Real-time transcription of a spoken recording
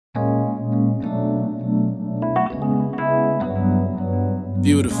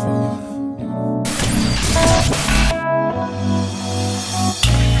Beautiful.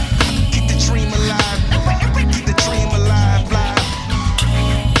 Keep the dream alive. Keep the dream alive. Live.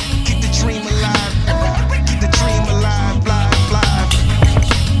 Keep the dream alive. Keep the dream alive. Live. Live.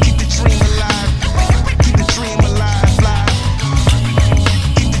 Keep the dream alive. Keep the dream alive. Live.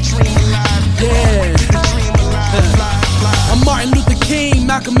 Keep the dream alive. Yeah. Keep the dream alive. Live. Live. I'm Martin Luther King,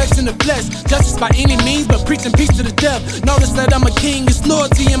 Malcolm X in the flesh. Justice by any means, but preaching peace to the death. Notice that I'm a king, it's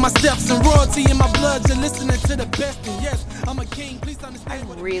loyalty in my steps and royalty in my blood. You're listening to the best, and yes, I'm a king. Please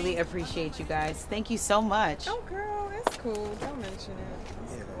understand. I really appreciate you guys. Thank you so much. Oh, girl, it's cool. Don't mention it.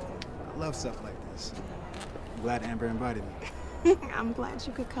 It's cool. I love stuff like this. I'm glad Amber invited me. I'm glad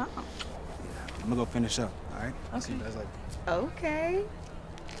you could come. Yeah, I'm gonna go finish up, all right? I'll see you guys later. Okay.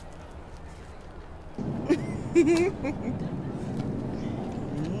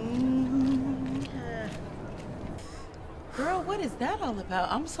 Girl, what is that all about?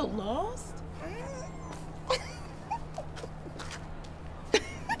 I'm so lost.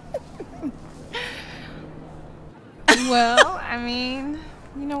 Well, I mean,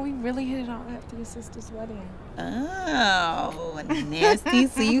 you know, we really hit it off after your sister's wedding. Oh, nasty.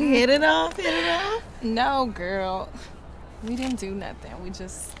 So you hit it off? No, girl. We didn't do nothing. We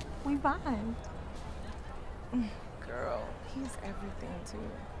vibed. Girl, he's everything,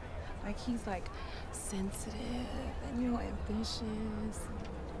 too. Like, he's, like, sensitive and, you know, ambitious,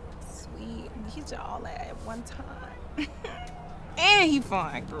 sweet. He's just all that at one time. And he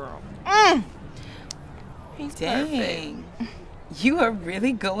fine, girl. He's Dang. perfect. You are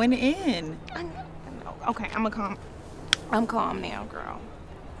really going in. I know. Okay, I'm calm now, girl.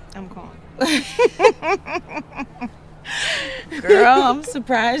 I'm calm. Girl, I'm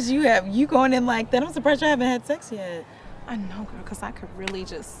surprised you going in like that. I'm surprised you haven't had sex yet. I know, girl, because I could really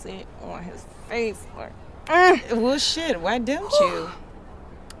just sit on his face for. Well, shit, why don't you?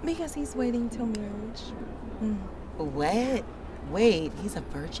 Because he's waiting till marriage. What? Wait, he's a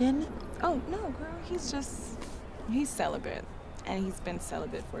virgin? Oh, no, girl, he's celibate. And he's been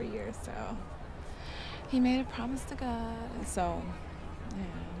celibate for a year, so he made a promise to God. So, yeah.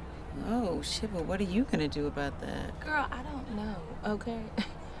 Oh, shit, but what are you gonna do about that? Girl, I don't know, okay?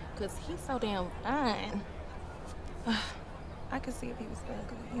 Because he's so damn fine. I could see if he was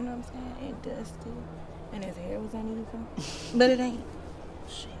ugly, you know what I'm saying? And dusty. And his hair was uneven. But it ain't.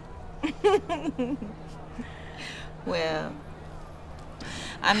 Shit. Well,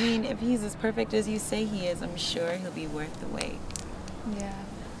 I mean, if he's as perfect as you say he is, I'm sure he'll be worth the wait. Yeah,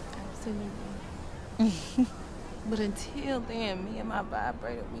 absolutely. But until then, me and my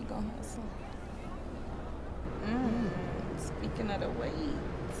vibrator, we gonna hustle. Speaking of the weight.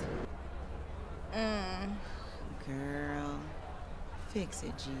 Girl, fix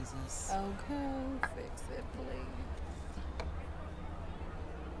it, Jesus. Okay, fix it, please.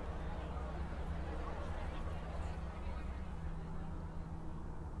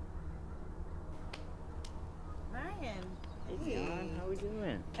 Ryan. Hey, Dionne, how we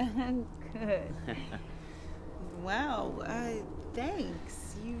doing? Good. Wow, thanks.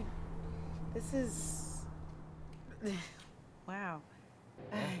 This is... Wow.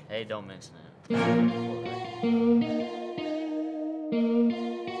 Hey, don't mention it.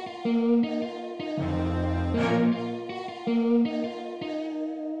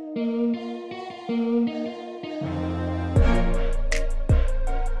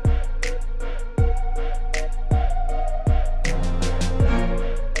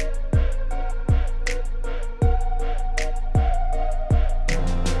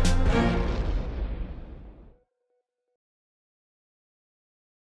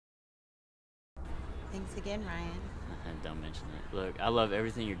 Thanks again, Ryan. Don't mention it. Look, I love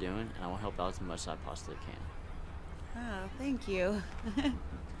everything you're doing, and I will help out as much as I possibly can. Oh, thank you. Yeah,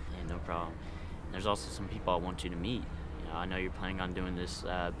 no problem. There's also some people I want you to meet. You know, I know you're planning on doing this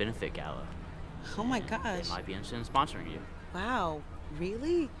benefit gala. Oh my gosh. They might be interested in sponsoring you. Wow,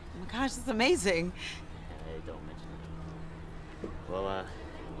 really? Oh my gosh, that's amazing. Hey, don't mention it. Well, I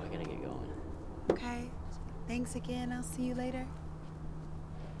gotta get going. Okay, thanks again. I'll see you later.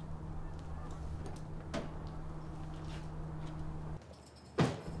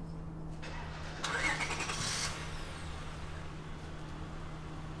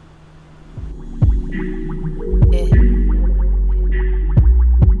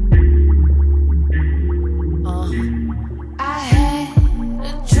 I had a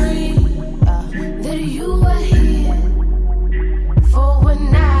dream that you were here for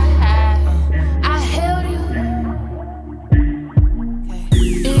when I held you.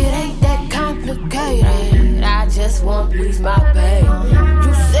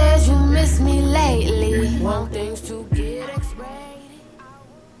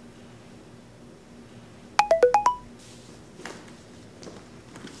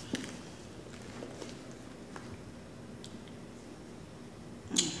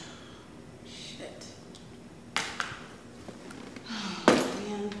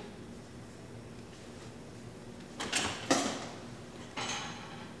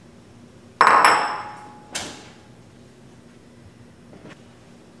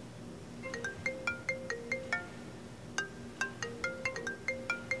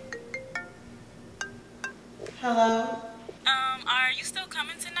 Hello? Are you still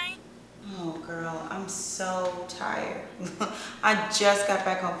coming tonight? Oh, girl, I'm so tired. I just got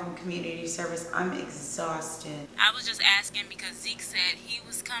back home from community service. I'm exhausted. I was just asking because Zeke said he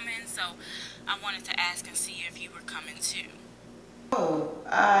was coming, so I wanted to ask and see if you were coming too. Oh,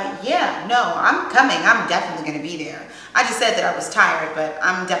 yeah, no, I'm coming. I'm definitely going to be there. I just said that I was tired, but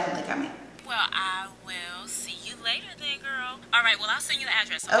I'm definitely coming. Well, I will see you later then, girl. All right, well, I'll send you the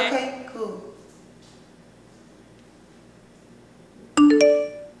address, okay? Okay, cool.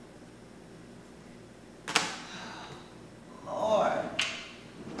 Lord.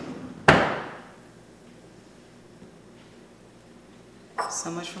 So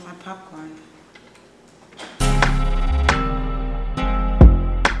much for my popcorn.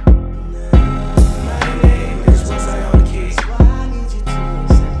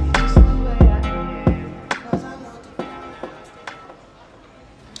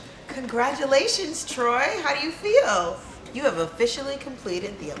 Congratulations, Troy. How do you feel? You have officially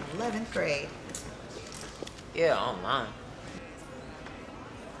completed the 11th grade. Yeah, online.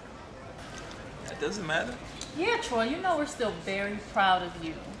 That doesn't matter. Yeah, Troy, you know we're still very proud of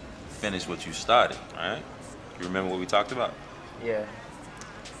you. Finish what you started, all right? You remember what we talked about? Yeah.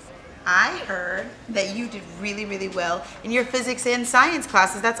 I heard that you did really, really well in your physics and science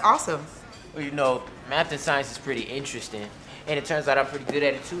classes. That's awesome. Well, you know, math and science is pretty interesting. And it turns out I'm pretty good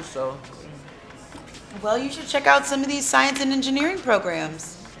at it too, so. Well, you should check out some of these science and engineering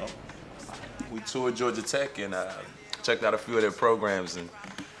programs. We toured Georgia Tech and checked out a few of their programs, and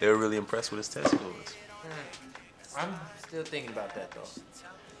they were really impressed with his test scores. I'm still thinking about that, though.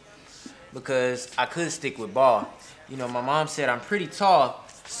 Because I could stick with ball. You know, my mom said I'm pretty tall,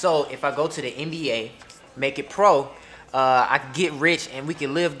 so if I go to the NBA, make it pro, I can get rich and we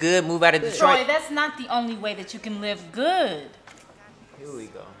can live good, move out of Detroit. Troy, that's not the only way that you can live good. Here we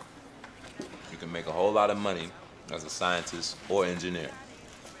go. You can make a whole lot of money as a scientist or engineer.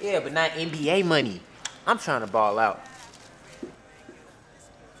 Yeah, but not NBA money. I'm trying to ball out.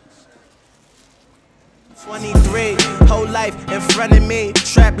 23, whole life in front of me,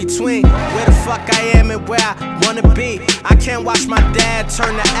 trapped between where the fuck I am and where I wanna be. I can't watch my dad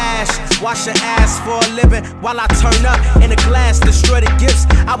turn to ash, wash your ass for a living while I turn up in a glass, destroy the gifts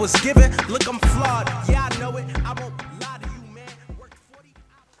I was given. Look, I'm flawed, yeah, I know it, I won't lie to you, man. Work 40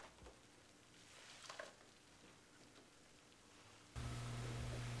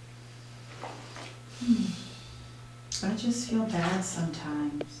 I just feel bad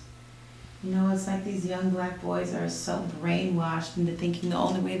sometimes. You know, it's like these young black boys are so brainwashed into thinking the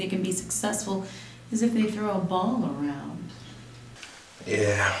only way they can be successful is if they throw a ball around.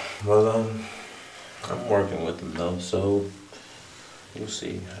 Yeah, well, I'm working with him though, so we'll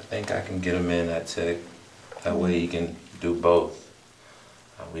see. I think I can get him in at Tech. That way he can do both.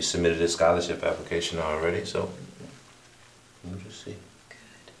 We submitted a scholarship application already, so we'll just see.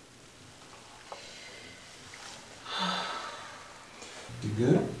 Good. You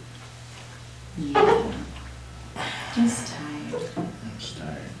good? Yeah. Just tired. I'm just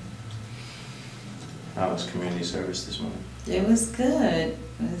tired. How was community service this morning? It was good.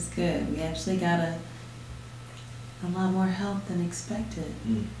 It was good. We actually got a lot more help than expected.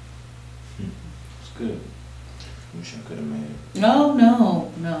 It's good. Wish I could have made it.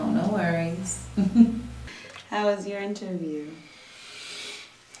 No worries. How was your interview?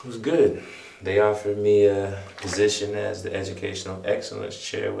 It was good. They offered me a position as the Educational Excellence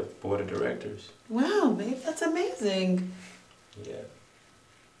Chair with the Board of Directors. Wow, babe, that's amazing. Yeah.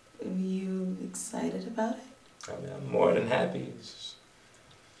 Are you excited about it? I mean, I'm more than happy. It's just,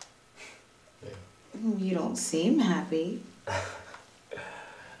 yeah. You don't seem happy.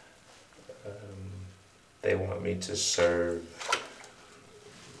 They want me to serve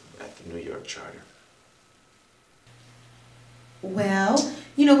at the New York Charter. Well,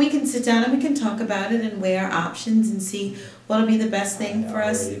 you know, we can sit down and we can talk about it and weigh our options and see what'll be the best thing for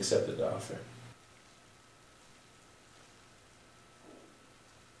us. I already accepted the offer.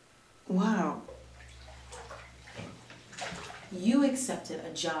 Wow. You accepted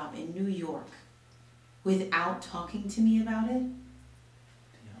a job in New York without talking to me about it?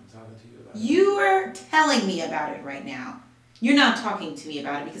 Yeah, I'm talking to you about it. You are telling me about it right now. You're not talking to me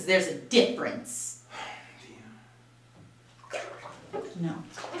about it because there's a difference. No.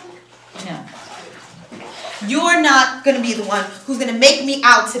 You're not going to be the one who's going to make me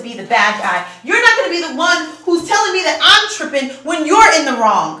out to be the bad guy. You're not going to be the one who's telling me that I'm tripping when you're in the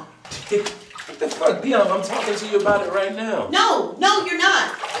wrong. What the fuck, Dionne? I'm talking to you about it right now. No, you're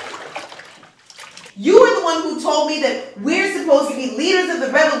not. You were the one who told me that we're supposed to be leaders of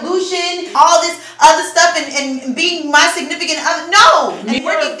the revolution, all this other stuff, and being my significant other. No! And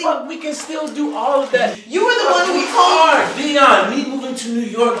where do you think we can still do all of that? You were the one who told me. Dionne, me moving to New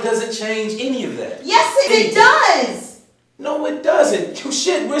York doesn't change any of that. Yes, it does. No, it doesn't.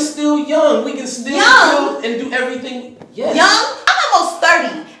 Shit, we're still young. We can still build and do everything. Yes. Young? I'm almost 30,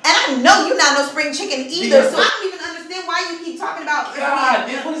 and I know you're not no spring chicken either. So I don't even understand why you keep talking about. God,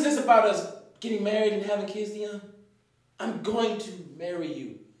 what is this about us getting married and having kids, Dionne? I'm going to marry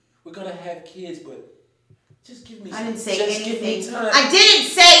you. We're gonna have kids, but just give me. I didn't say anything. anything. Give me time. I didn't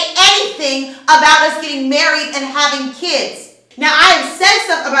say anything about us getting married and having kids. Now, I have said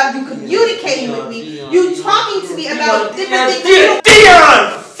stuff about you communicating with me, you talking to me about different things.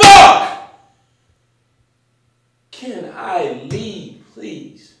 Dionne, fuck! Can I leave,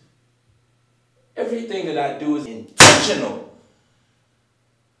 please? Everything that I do is intentional.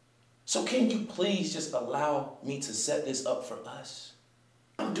 So can you please just allow me to set this up for us?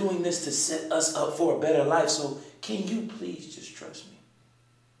 I'm doing this to set us up for a better life, so can you please just trust me?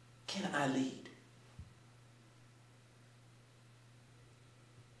 Can I lead?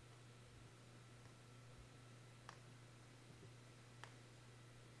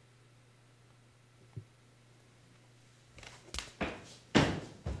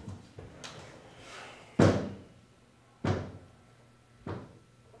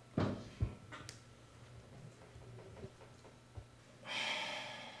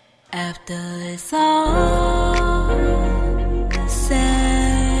 After it's all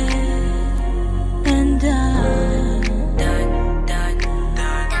said and done,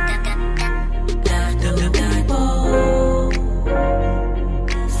 after we both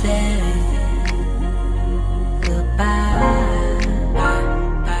say goodbye,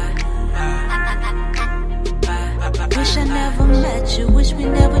 wish I never met you, wish we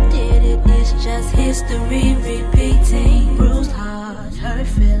never did it. It's just history repeating. Bruised hearts, hurt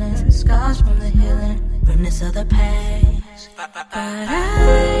feelings, scars from the healing, from this other past. But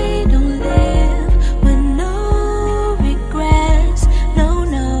I don't live with no regrets. No,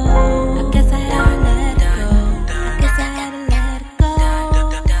 no. I guess I had to let it go. I guess I had to let it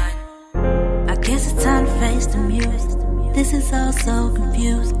go. I guess it's time to face the music. This is all so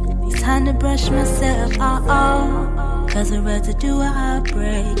confusing. It's time to brush myself off. Cause the residue of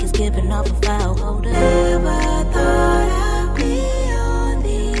heartbreak is giving off a foul odor. Never thought